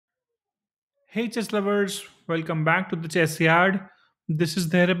Hey chess lovers, welcome back to the Chessyard. This is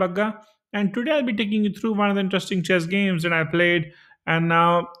dhairyabagga, and today I'll be taking you through one of the interesting chess games that I played. And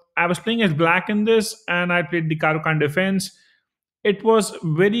now I was playing as black in this, and I played the Caro defense. It was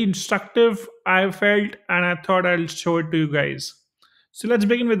very instructive, I felt, and I thought I'll show it to you guys. So let's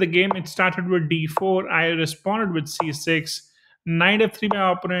begin with the game. It started with d4. I responded with c6, knight f3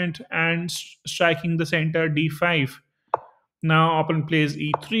 by opponent, and striking the center d5. Now opponent plays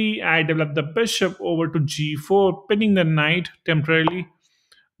e3. I develop the bishop over to g4, pinning the knight temporarily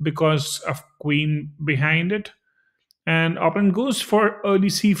because of queen behind it. And opponent goes for early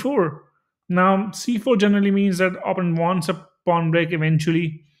c4. Now c4 generally means that opponent wants a pawn break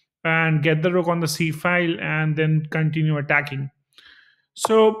eventually and get the rook on the c file and then continue attacking.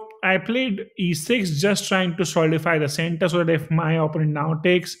 So I played e6, just trying to solidify the center so that if my opponent now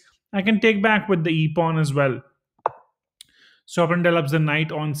takes, I can take back with the e pawn as well. So opponent develops the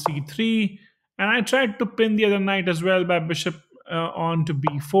knight on c3, and I tried to pin the other knight as well by bishop on to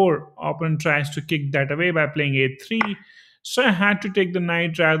b4. Opponent tries to kick that away by playing a3. So I had to take the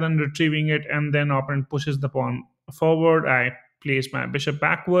knight rather than retrieving it, and then opponent pushes the pawn forward. I place my bishop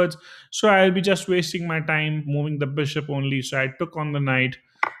backwards, so I'll be just wasting my time moving the bishop only. So I took on the knight.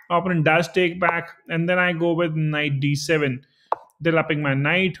 Opponent does take back, and then I go with knight d7. Developing my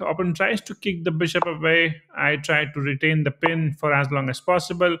knight, opponent tries to kick the bishop away. I try to retain the pin for as long as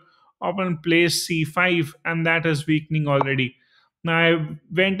possible. Opponent plays c5, and that is weakening already. Now I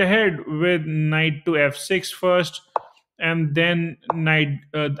went ahead with knight to f6 first, and then knight.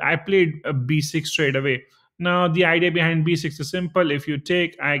 I played b6 straight away. Now the idea behind b6 is simple. If you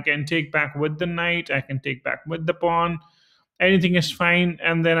take, I can take back with the knight. I can take back with the pawn. Anything is fine,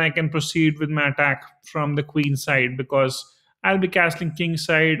 and then I can proceed with my attack from the queen side because I'll be castling king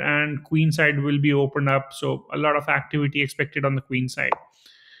side and queen side will be opened up. So a lot of activity expected on the queen side.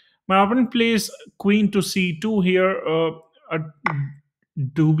 My opponent plays queen to c2 here, a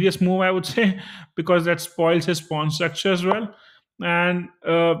dubious move I would say because that spoils his pawn structure as well. And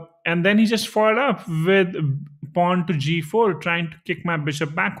then he just followed up with pawn to g4, trying to kick my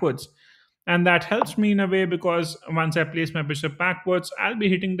bishop backwards. And that helps me in a way because once I place my bishop backwards, I'll be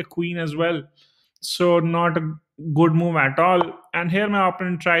hitting the queen as well. So not a good move at all. And here my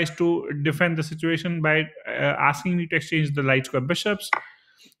opponent tries to defend the situation by asking me to exchange the light square bishops.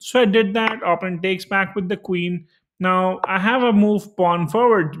 So I did that. Opponent takes back with the queen. Now I have a move pawn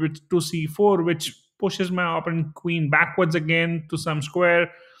forward with to c4, which pushes my opponent queen backwards again to some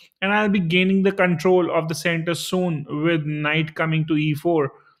square, and I'll be gaining the control of the center soon with knight coming to e4,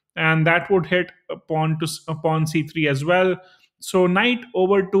 and that would hit a pawn c3 as well. So knight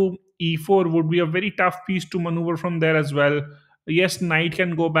over to e4 would be a very tough piece to maneuver from there as well. Yes, knight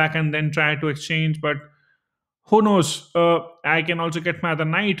can go back and then try to exchange, but who knows? I can also get my other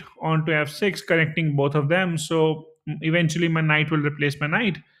knight onto f6, connecting both of them. So eventually, my knight will replace my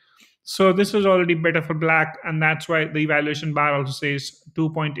knight. So this is already better for black, and that's why the evaluation bar also says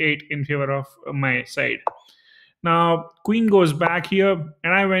 2.8 in favor of my side. Now, queen goes back here,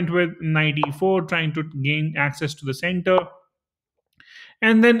 and I went with knight e4, trying to gain access to the center.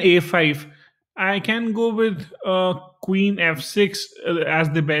 And then a5. I can go with queen f6 as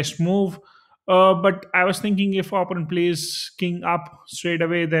the best move. But I was thinking if opponent plays king up straight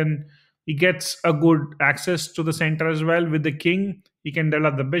away, then he gets a good access to the center as well. With the king, he can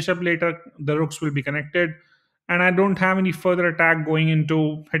develop the bishop later. The rooks will be connected. And I don't have any further attack going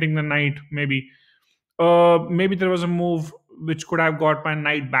into hitting the knight, maybe. Maybe there was a move which could have got my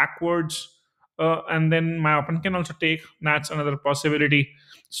knight backwards, and then my opponent can also take. That's another possibility.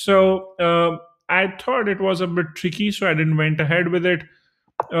 So I thought it was a bit tricky, so I didn't went ahead with it.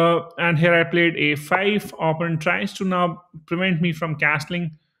 And here I played a5. Opponent tries to now prevent me from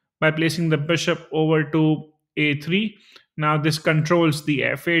castling by placing the bishop over to a3. Now this controls the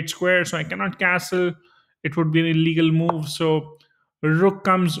f8 square, so I cannot castle. It would be an illegal move. So rook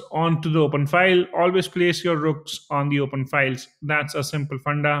comes onto the open file. Always place your rooks on the open files. That's a simple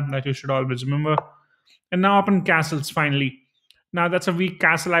funda that you should always remember. And now opponent castles finally. Now that's a weak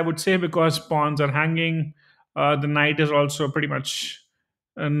castle, I would say, because pawns are hanging. The knight is also pretty much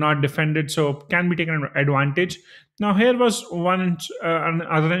not defended, so can be taken advantage. Now here was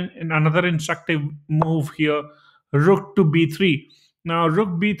another instructive move here, rook to b3. Now rook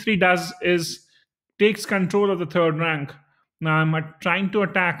b3 does is takes control of the third rank. Now I'm trying to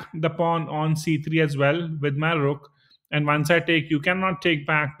attack the pawn on c3 as well with my rook, and once I take, you cannot take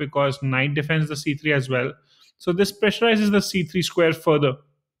back because knight defends the c3 as well. So this pressurizes the c3 square further.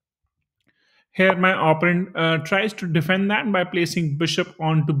 Here my opponent tries to defend that by placing bishop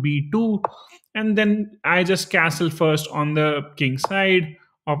onto b2, and then I just castle first on the king side.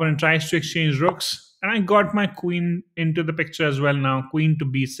 Opponent tries to exchange rooks, and I got my queen into the picture as well now. Queen to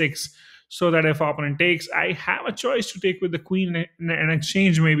b6, so that if opponent takes, I have a choice to take with the queen in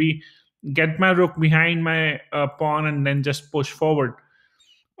exchange, maybe get my rook behind my pawn and then just push forward.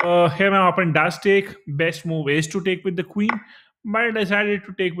 Here my opponent does take. Best move is to take with the queen, but I decided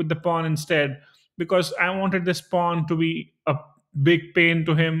to take with the pawn instead because I wanted this pawn to be a big pain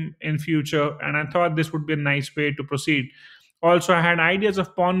to him in future, and I thought this would be a nice way to proceed. Also, I had ideas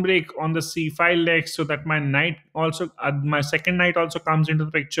of pawn break on the c5 leg so that my knight also, my second knight also comes into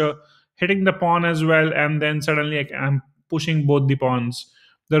the picture, hitting the pawn as well, and then suddenly I'm pushing both the pawns.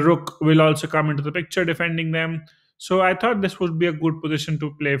 The rook will also come into the picture, defending them. So I thought this would be a good position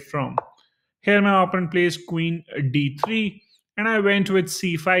to play from. Here my opponent plays queen d3, and I went with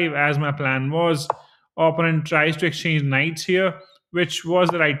c5 as my plan was. Opponent tries to exchange knights here, which was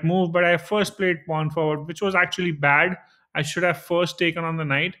the right move, but I first played pawn forward, which was actually bad. I should have first taken on the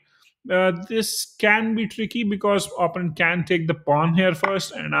knight. This can be tricky because opponent can take the pawn here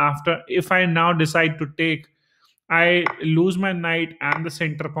first, and after, if I now decide to take, I lose my knight and the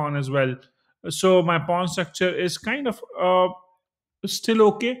center pawn as well. So my pawn structure is kind of still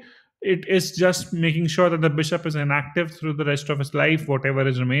okay. It is just making sure that the bishop is inactive through the rest of his life, whatever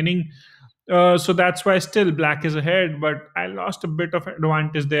is remaining. So that's why still black is ahead, but I lost a bit of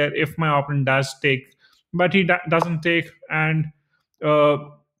advantage there if my opponent does take, but he doesn't take, and uh,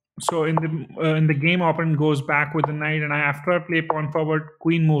 so in the game, opponent goes back with the knight, and after I play pawn forward,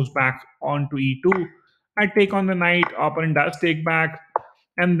 queen moves back onto e2. I take on the knight, opponent does take back,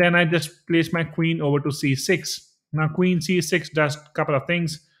 and then I just place my queen over to c6. Now queen c6 does a couple of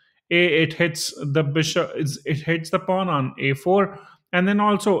things. It hits the bishop, it hits the pawn on a4, and then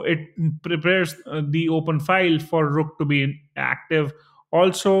also it prepares the open file for rook to be active.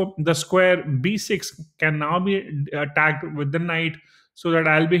 Also, the square b6 can now be attacked with the knight, so that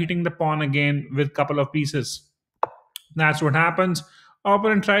I'll be hitting the pawn again with couple of pieces. That's what happens.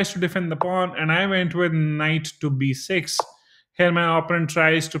 Opponent tries to defend the pawn, and I went with knight to b6. Here, my opponent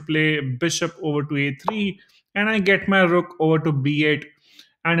tries to play bishop over to a3, and I get my rook over to b8.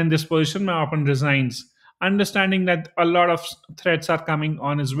 And in this position, my opponent resigns, understanding that a lot of threats are coming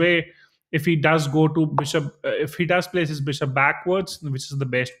on his way. If he does go to bishop, if he does place his bishop backwards, which is the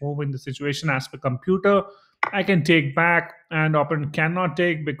best move in the situation as per computer, I can take back, and opponent cannot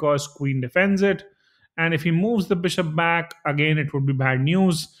take because queen defends it. And if he moves the bishop back, again, it would be bad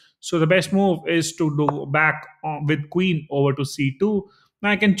news. So the best move is to do back with queen over to c2. Now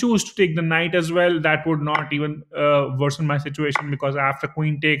I can choose to take the knight as well. That would not even worsen my situation because after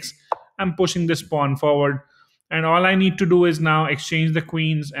queen takes, I'm pushing this pawn forward. And all I need to do is now exchange the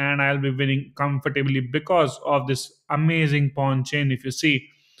queens, and I'll be winning comfortably because of this amazing pawn chain. If you see,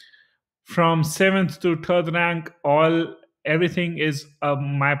 from 7th to 3rd rank, all everything is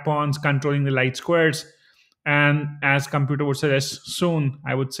my pawns controlling the light squares. And as computer would suggest soon,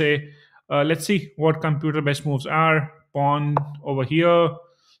 I would say, let's see what computer best moves are. Pawn over here, you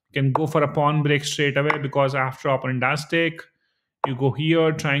can go for a pawn break straight away because after opponent does take, you go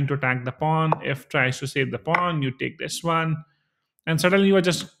here trying to attack the pawn. If tries to save the pawn, you take this one, and suddenly you are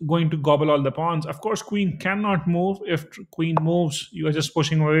just going to gobble all the pawns. Of course, queen cannot move. If queen moves, you are just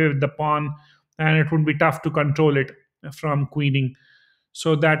pushing away with the pawn, and it would be tough to control it from queening.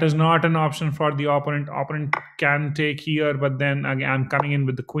 So that is not an option for the opponent. Opponent can take here, but then again, I'm coming in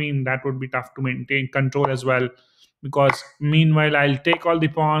with the queen. That would be tough to maintain control as well, because meanwhile, I'll take all the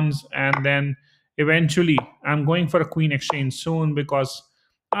pawns, and then eventually, I'm going for a queen exchange soon because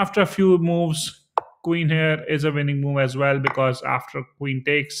after a few moves, queen here is a winning move as well because after queen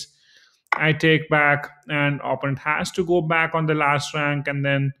takes, I take back, and opponent has to go back on the last rank, and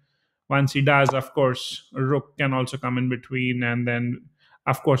then once he does, of course, rook can also come in between, and then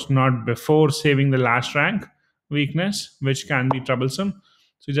of course not before saving the last rank weakness, which can be troublesome.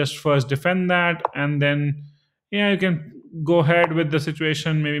 So just first defend that, and then yeah, you can go ahead with the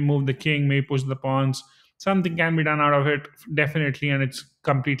situation, maybe move the king, maybe push the pawns. Something can be done out of it, definitely, and it's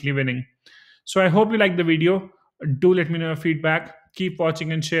completely winning. So I hope you like the video. Do let me know your feedback. Keep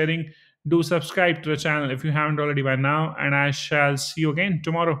watching and sharing. Do subscribe to the channel if you haven't already by now, and I shall see you again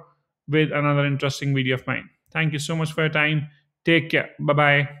tomorrow with another interesting video of mine. Thank you so much for your time. Take care. Bye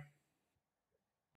bye.